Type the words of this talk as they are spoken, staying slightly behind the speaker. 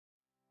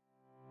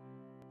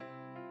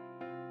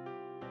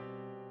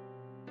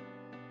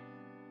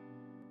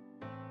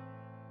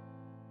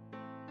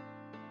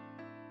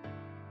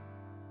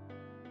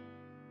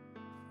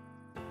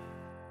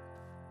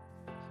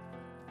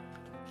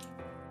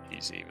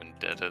He's even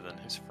deader than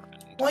his friend.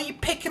 Why are you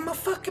picking my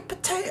fucking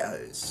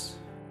potatoes?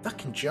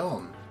 Fucking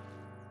John.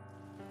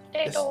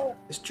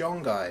 This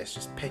John guy is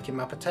just picking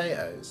my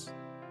potatoes.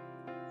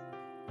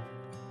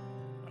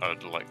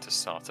 I'd like to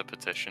start a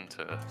petition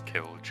to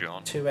kill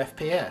John. 2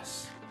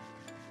 FPS.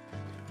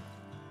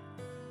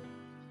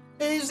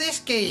 Who's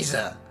this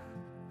geezer?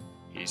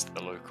 He's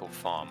the local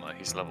farmer.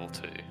 He's level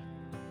 2.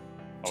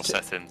 I'll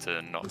set him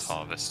to not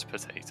harvest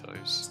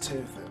potatoes. There's 2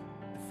 of them.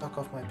 Fuck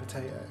off my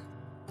potato.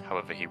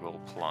 However, he will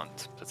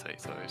plant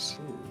potatoes.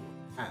 Ooh,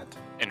 add.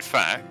 In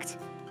fact,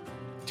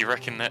 do you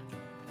reckon that...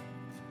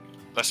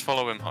 Let's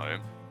follow him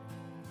home.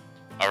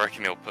 I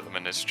reckon he'll put them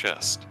in his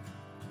chest.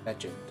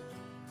 Legend.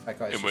 That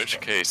guy's in which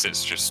case,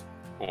 it's just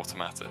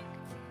automatic.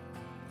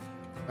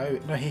 Oh,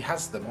 no, he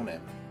has them on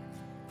him.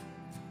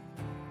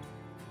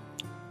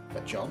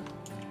 But John?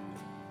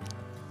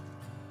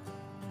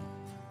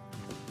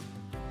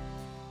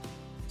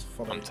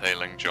 I'm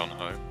tailing John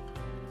home.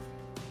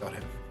 Got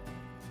him.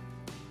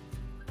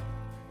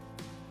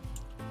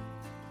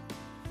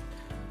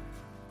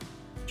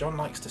 John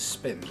likes to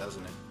spin,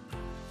 doesn't he?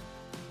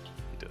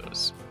 He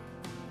does.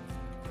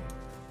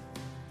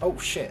 Oh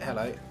shit,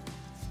 hello.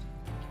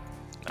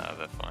 No,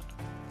 they're fine.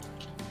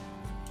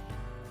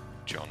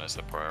 John is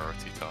the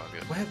priority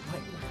target. Where the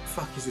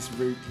fuck is this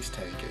route he's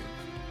taking?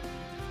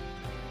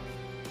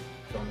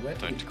 John, where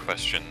do Don't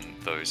question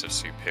those of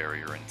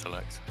superior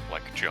intellect,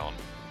 like John.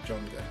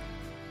 John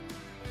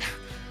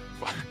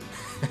go?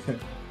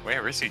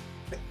 Where is he?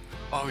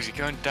 Oh, is he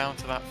going down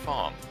to that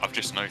farm? I've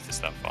just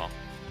noticed that farm.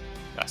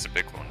 That's a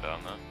big one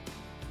down there.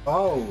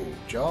 Oh,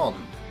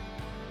 John.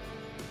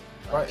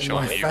 Right in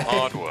John, my you face.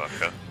 hard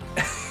worker.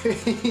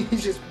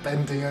 He's just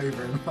bending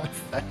over in my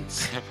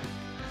face.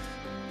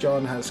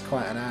 John has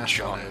quite an ass.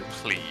 John,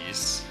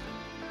 please.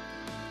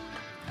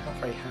 Not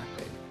very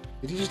happy.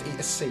 Did he just eat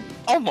a seed?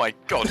 Oh my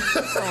god!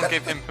 Someone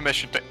gave him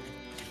permission to...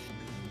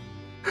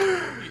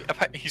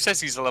 He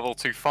says he's a level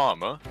 2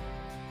 farmer.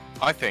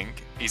 I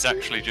think he's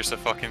actually just a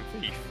fucking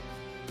thief.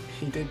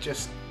 He did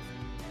just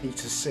eat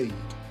a seed.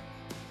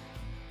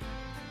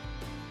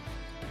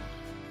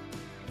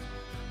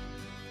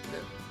 No.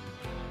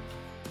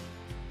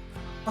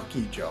 Fuck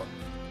you, John.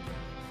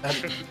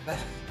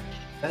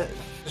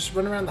 Just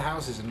run around the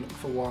houses and look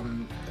for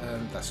one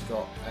that's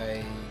got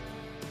a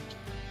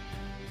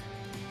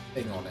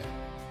thing on it.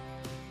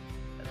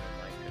 And then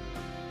I can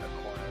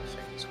acquire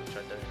things which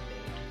I don't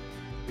need.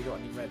 Have you got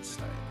any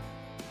redstone?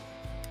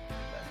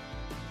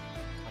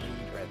 I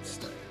need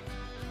redstone.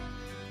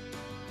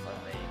 I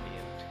may be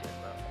able to get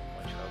that on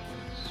my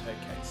travels.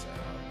 Okay, so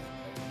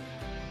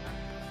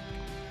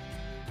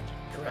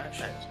Correction.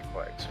 correction. Backpacks are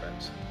quite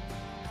expensive.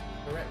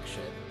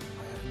 Correction.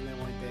 I have no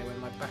idea where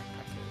my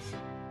backpack is.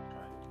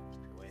 Right.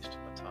 You're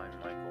wasting my time,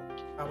 Michael.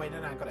 Oh wait, no,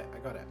 I got it.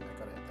 Don't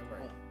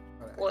worry.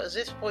 Got it. What is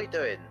this boy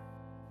doing?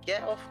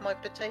 Get off my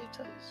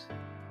potatoes.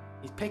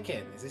 He's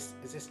picking. Is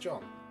this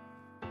John?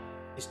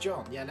 It's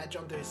John. Yeah, let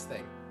John do his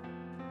thing.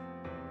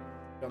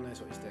 John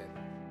knows what he's doing.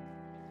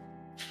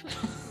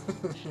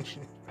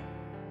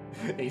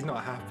 He's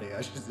not happy.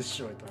 I just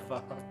destroyed the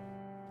farm.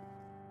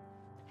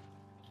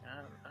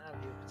 Have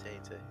your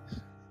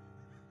potatoes.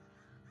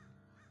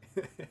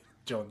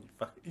 John, you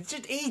fuck. He's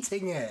just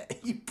eating it.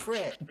 You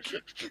prick.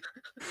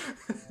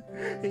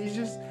 he's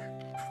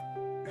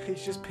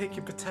just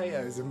picking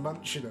potatoes and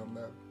munching on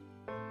them.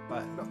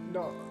 Like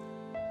not.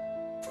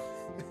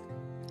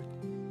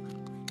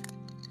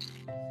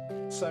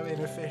 So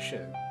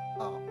inefficient.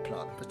 Oh,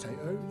 plant a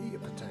potato, eat a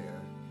potato.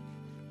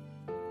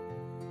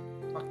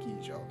 Fuck you,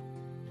 John.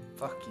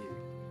 Fuck you.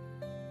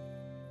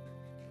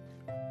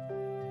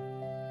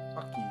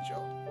 Fuck you,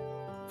 John.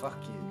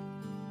 Fuck you.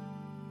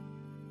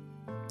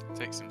 It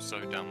takes him so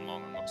damn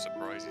long, I'm not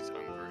surprised he's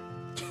hungry.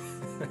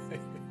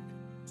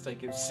 It's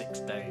taken him 6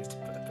 days to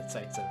put a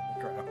potato in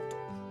the ground.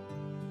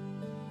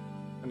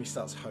 And he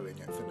starts hoeing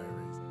it for no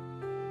reason.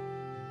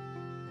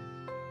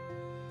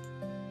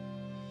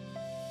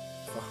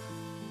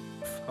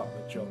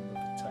 Farmer John the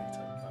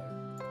potato hoe.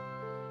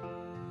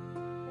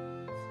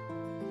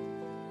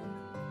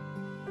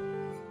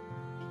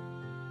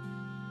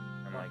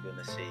 Am I going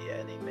to see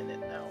any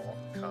minute now what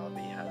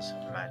Carby has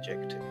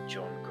magicked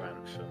John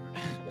Grantham?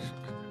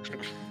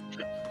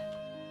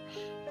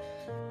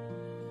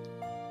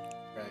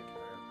 Greg.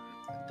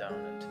 Down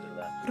and to the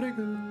left.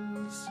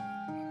 Wriggles.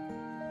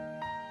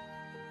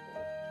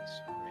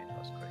 I mean, that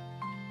was quick.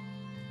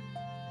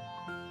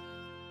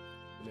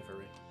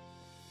 Delivery.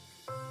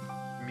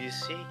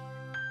 Musi?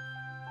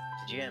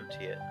 Did you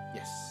empty it?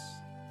 Yes.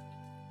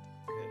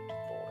 Good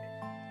boy.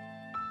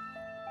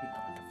 Eat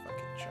like a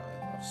fucking child.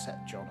 I'll set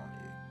John on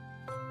you.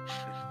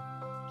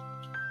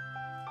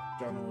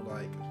 John will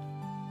like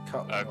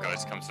cut one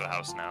Guys, off. come to the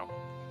house now.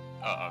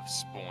 I've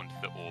spawned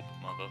the orb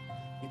mother,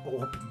 The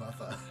orb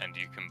mother. and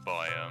you can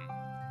buy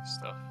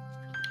stuff.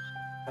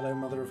 Hello,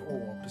 mother of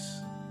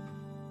orbs.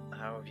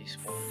 How have you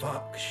spawned?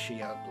 Fuck,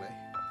 she ugly.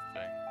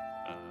 Thing.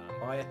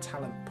 Buy a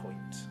talent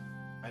point.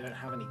 I don't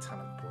have any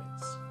talent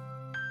points.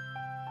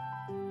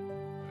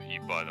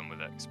 You buy them with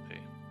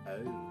XP.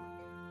 Oh.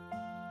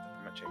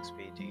 From much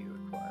XP do you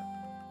require?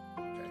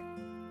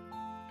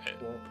 Okay.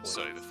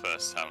 So the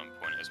first talent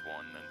point is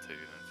 1, then 2,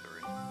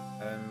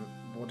 then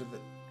 3.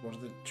 What do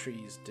the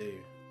trees do?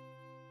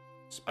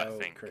 Spell,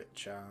 crit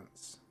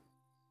chance.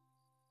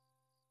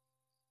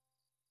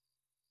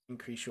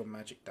 Increase your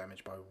magic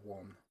damage by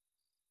 1.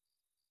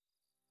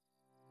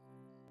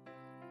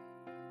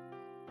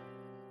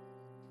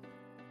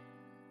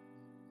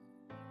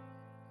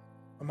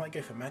 I might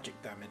go for magic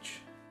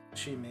damage,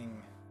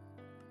 assuming.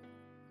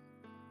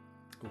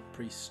 Oh,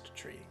 priest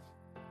tree.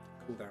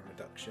 Cooldown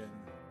reduction.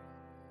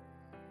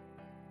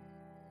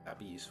 That'd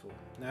be useful.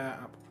 Nah,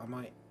 I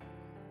might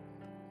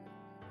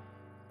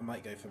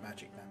go for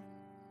magic damage.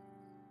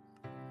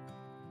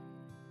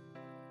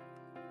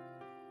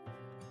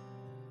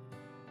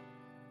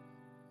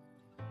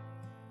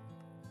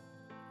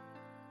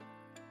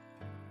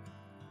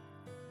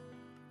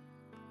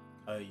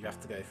 Oh, you have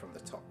to go from the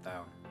top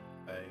down.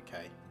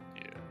 Okay.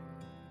 Yeah.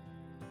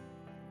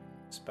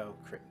 Spell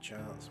crit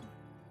chance.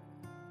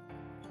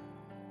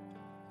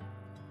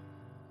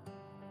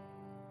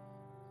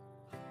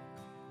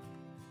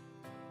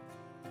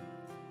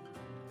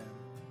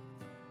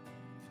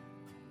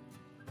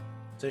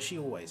 So is she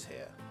always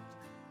here?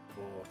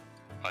 Or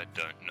I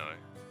don't know.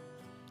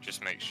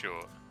 Just make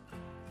sure.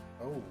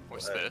 oh,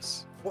 What's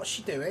this? what's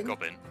she doing?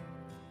 Goblin.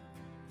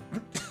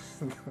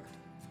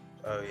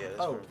 Oh yeah, that's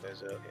one of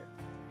those earlier.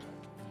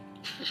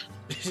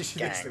 She's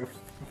Gang.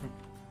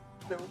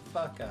 little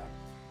fucker.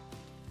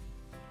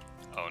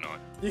 Oh no.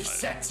 You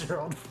set her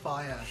on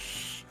fire.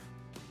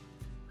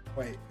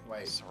 Wait.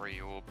 Sorry,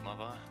 your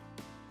mother.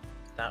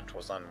 That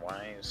was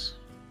unwise.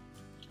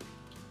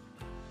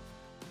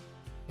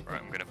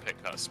 Right, I'm gonna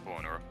pick that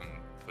spawner up and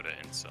put it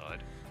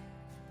inside.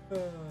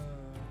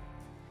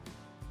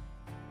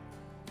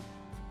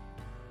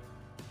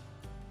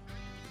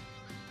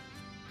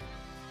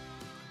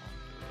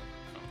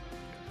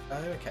 Oh,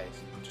 okay,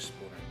 so you can just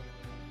spawn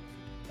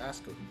in. That's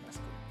good, that's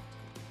good.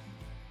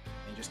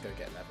 And you just go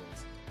get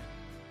levels.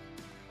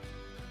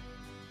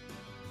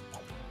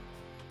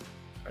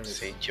 I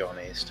see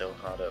Johnny is still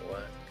hard at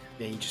work.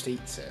 Yeah, he just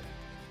eats it.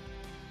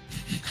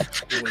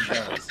 All he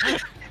does.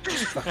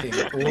 Just fucking,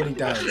 all he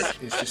does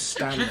is just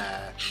stand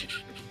there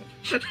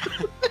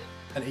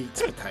and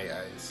eats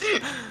potatoes.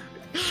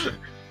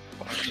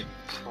 Fucking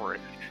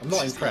prick. I'm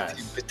not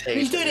impressed. Potatoes.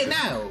 He's doing it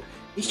now!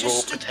 He's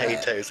just Raw stood there.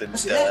 potatoes and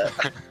That's it,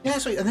 dirt. yeah,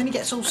 so, and then he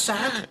gets all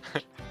sad.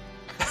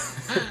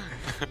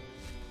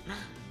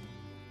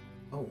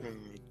 Oh,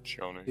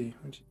 Johnny.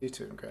 what did you do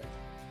to him, Greg?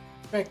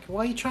 Greg,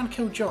 why are you trying to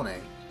kill Johnny?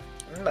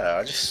 No,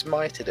 I just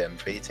smited him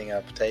for eating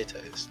our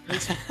potatoes.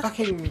 He's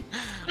fucking...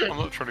 I'm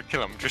not trying to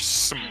kill him, I'm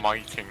just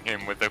smiting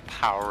him with the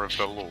power of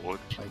the Lord.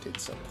 I did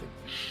something.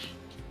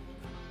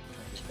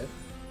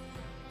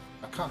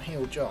 I can't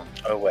heal John.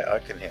 Oh wait, I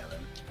can heal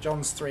him.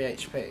 John's 3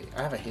 HP.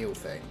 I have a heal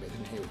thing, but it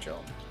didn't heal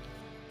John.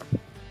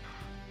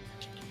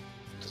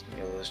 Doesn't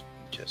yours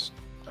just...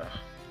 well,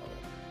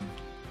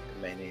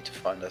 we may need to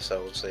find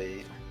ourselves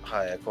a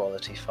higher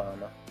quality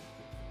farmer.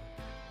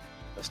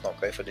 Let's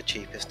not go for the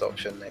cheapest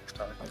option next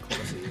time. High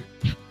quality.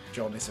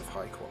 John is of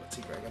high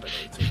quality, Greg. I don't know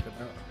what you're talking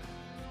about.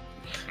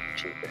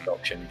 Cheapest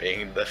option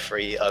being the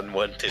free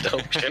unwanted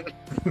option.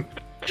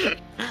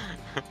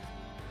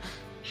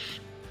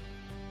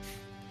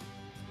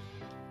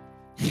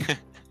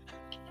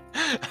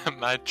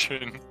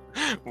 Imagine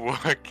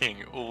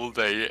working all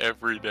day,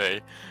 every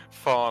day,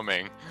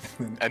 farming,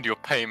 and your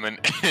payment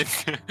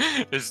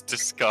is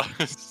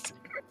disgust.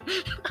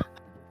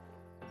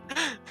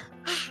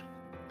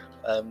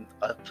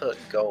 I put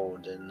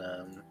gold in,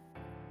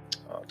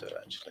 I'll do it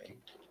actually.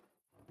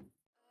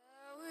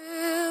 I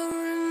will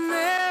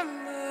remember